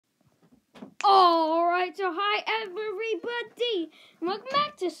Alright, so hi everybody! Welcome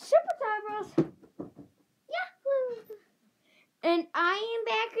back to Super Bros. Yahoo! And I am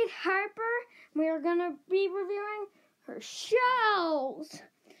back with Harper. We are going to be reviewing her shells.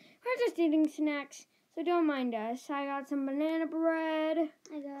 We're just eating snacks, so don't mind us. I got some banana bread.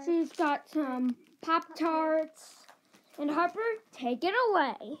 She's got some Pop-Tarts. And Harper, take it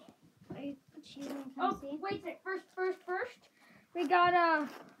away. Oh, wait a sec. First. We got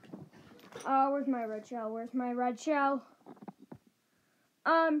where's my red shell?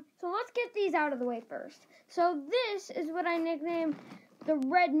 So let's get these out of the way first. So this is what I nicknamed the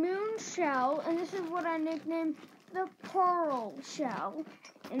Red Moon shell, and this is what I nicknamed the Pearl shell.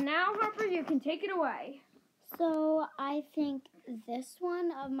 And now, Harper, you can take it away. So I think this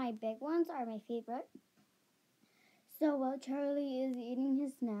one of my big ones are my favorite. So while Charlie is eating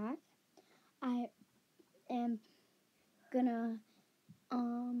his snack, I am gonna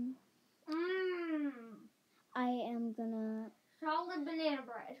Solid banana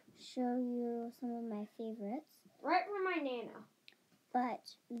bread. show you some of my favorites. Right from my Nana.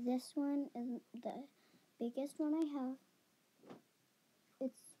 But this one is the biggest one I have.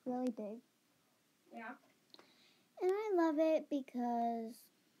 It's really big. Yeah. And I love it because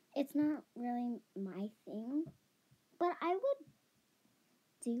it's not really my thing. But I would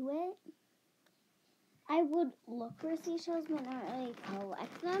do it. I would look for seashells, but not really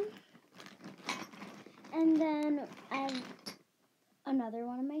collect them. And then I have another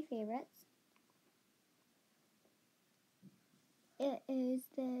one of my favorites. It is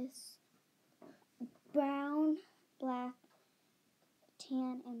this brown, black,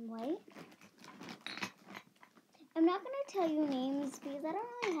 tan, and white. I'm not going to tell you names because I don't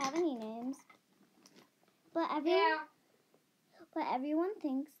really have any names. But everyone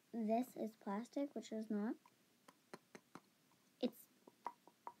thinks this is plastic, which is not. It's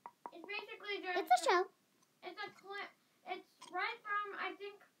basically just... It's a shell. It's a clip. It's right from, I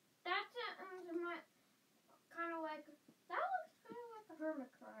think, that's kind of like, that looks kind of like a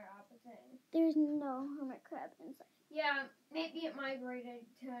hermit crab thing. There's no hermit crab inside. Yeah, maybe it migrated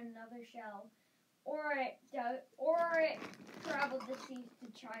to another shell. Or it traveled the seas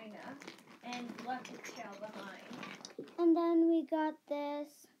to China and left its shell behind. And then we got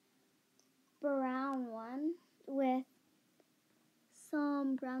this brown one with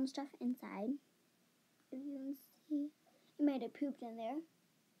some brown stuff inside. If you can see, it might have pooped in there.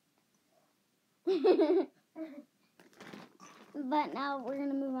 But now we're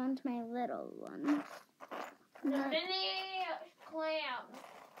gonna move on to my little one. The mini clam.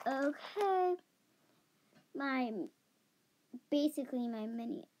 Okay. Basically my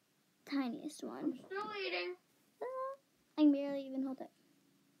mini, tiniest one. I'm still eating. I can barely even hold it.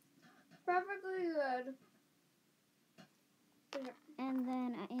 Perfectly good. And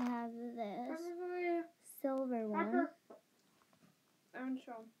then I have this Perfectly silver one. Harper. And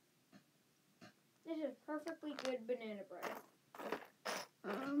so, this is perfectly good banana bread.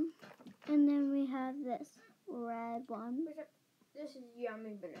 And then we have this red one. This is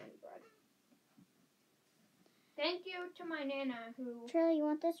yummy banana bread. Thank you to my Nana who... Charlie, you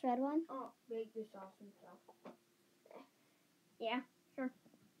want this red one? Oh, baked this sauce himself. Yeah, sure.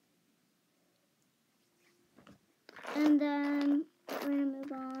 And then we're going to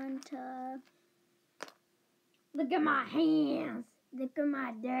move on to... Look at my hands. Look at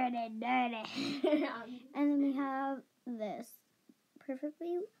my dirty. And then we have this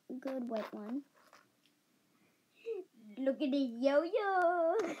perfectly good white one. Look at the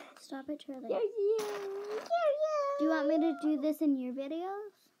yo-yo. Stop it, Charlie. Yo-yo. Yo-yo. Do you want me to do this in your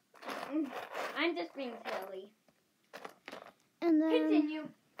videos? I'm just being silly. And then Continue.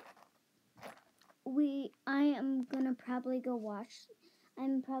 I am going to probably go wash.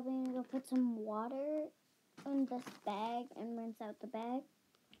 I'm probably going to go put some water in this bag and rinse out the bag.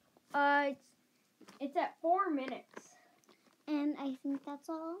 It's at 4 minutes. And I think that's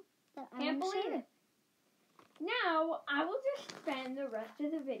all that I Can't want to believe share. it. Now, I will just spend the rest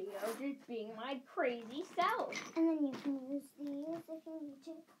of the video just being my crazy self. And then you can use these if you need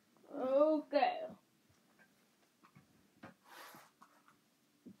to. Okay.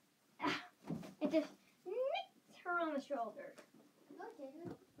 It just nicked her on the shoulder. No, it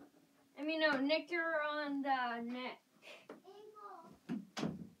didn't. I mean, no, nicked her on the neck.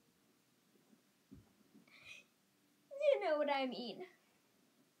 You know what I mean.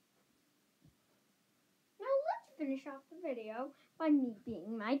 Now let's finish off the video by me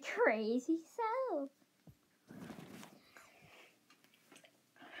being my crazy self.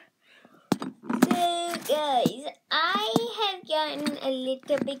 So guys, I have gotten a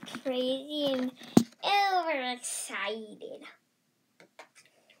little bit crazy and overexcited.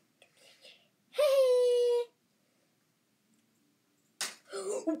 Hey!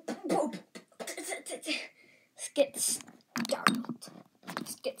 get startled.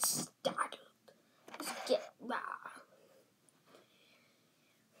 Let's get startled. Let's get raw.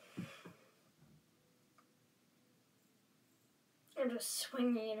 I'm just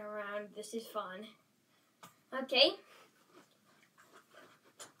swinging it around. This is fun. Okay.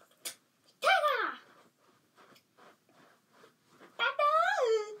 Ta-da! Ta-da!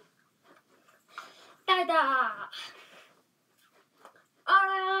 Ta-da!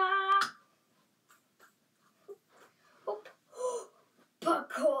 Ah! Oh.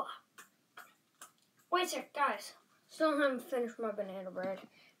 Parkour. Wait a sec, guys. Still haven't finished my banana bread.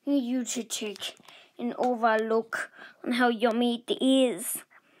 Need you to take an overlook on how yummy it is.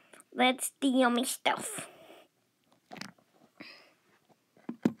 That's the yummy stuff.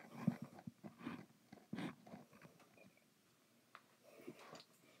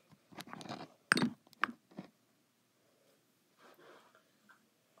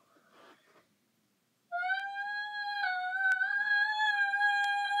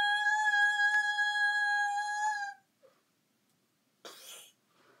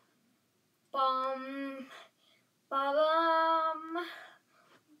 Bum, ba-bum,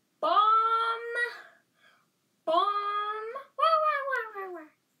 bum, bum. Wah, wah, wah, wah, wah.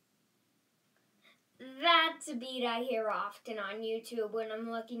 That's a beat I hear often on YouTube when I'm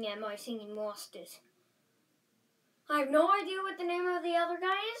looking at my singing monsters. I have no idea what the name of the other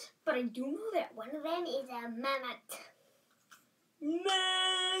guy is, but I do know that one of them is a mammoth.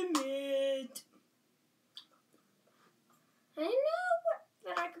 Mammoth. I know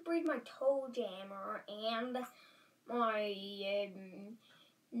that I could breed my toe jammer and my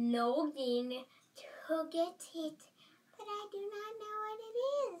noggin to get it, but I do not know what it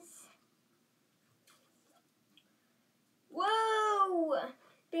is. Whoa!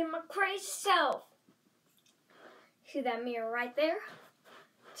 Be my crazy self. See that mirror right there?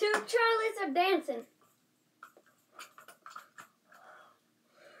 Two Charlies are dancing.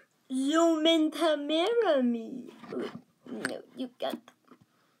 Zoom into mirror me. No, you got.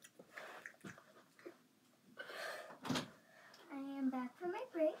 I am back from my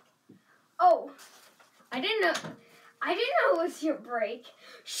break. Oh, I didn't know it was your break.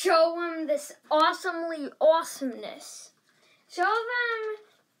 Show them this awesomeness. Show them.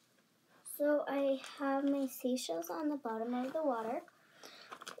 So I have my seashells on the bottom of the water.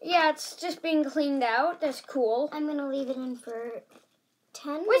 Yeah, it's just being cleaned out. That's cool. I'm going to leave it in for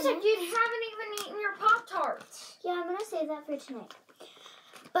 10 minutes. Wait a sec, you haven't even eaten your Pop-Tarts. Yeah, I'm going to save that for tonight.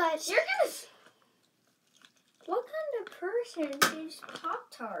 But You're going to... What kind of person eats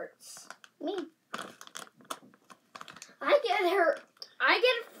Pop-Tarts? me. I get it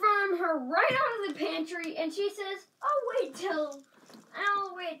from her right out of the pantry, and she says, I'll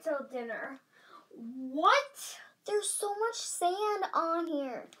wait till dinner. What? There's so much sand on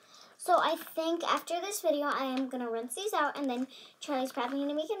here. So I think after this video, I am going to rinse these out, and then Charlie's probably going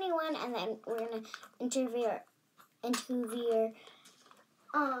to make a new one, and then we're going to interview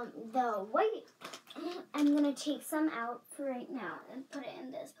the white. I'm going to take some out for right now and put it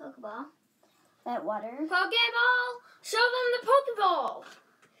in this Pokeball. That water. Pokeball! Show them the Pokeball!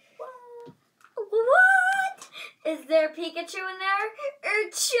 What? Is there Pikachu in there? Or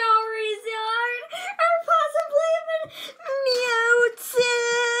Charizard? Or possibly even Mewtwo?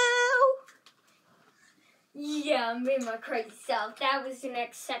 Yeah, I'm being my crazy self. That was the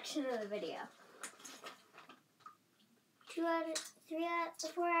next section of the video.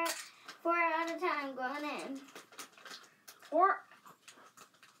 4 out of 10 going in. 4?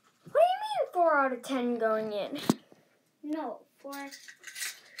 What do you mean 4 out of 10 going in? No, 4.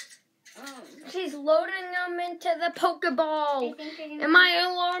 She's loading them into the Pokeball. And my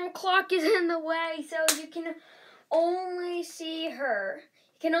alarm clock is in the way, so you can only see her.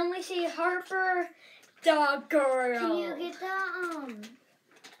 You can only see Harper, the girl. Can you get the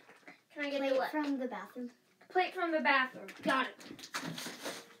Can I get plate the what? from the bathroom? Plate from the bathroom. Got it.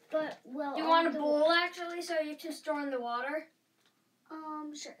 But well, Do you want a bowl actually, so you can store in the water?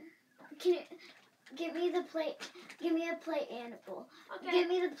 Sure. Can you give me the plate? Give me a plate and a bowl. Okay. Give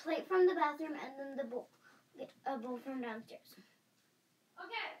me the plate from the bathroom and then the bowl. A bowl from downstairs.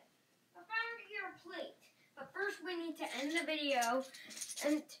 Okay. I found your plate. But first we need to end the video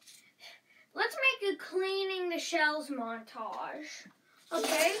and let's make a cleaning the shells montage.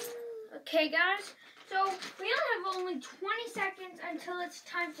 Okay? Okay, guys? So we only have 20 seconds until it's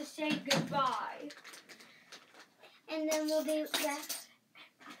time to say goodbye. And then we'll be back.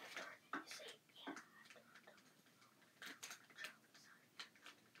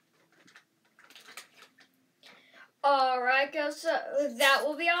 Alright, guys, so that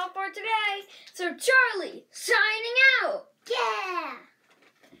will be all for today. So Charlie, signing out. Yeah!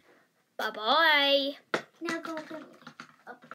 Bye-bye. Now go get me.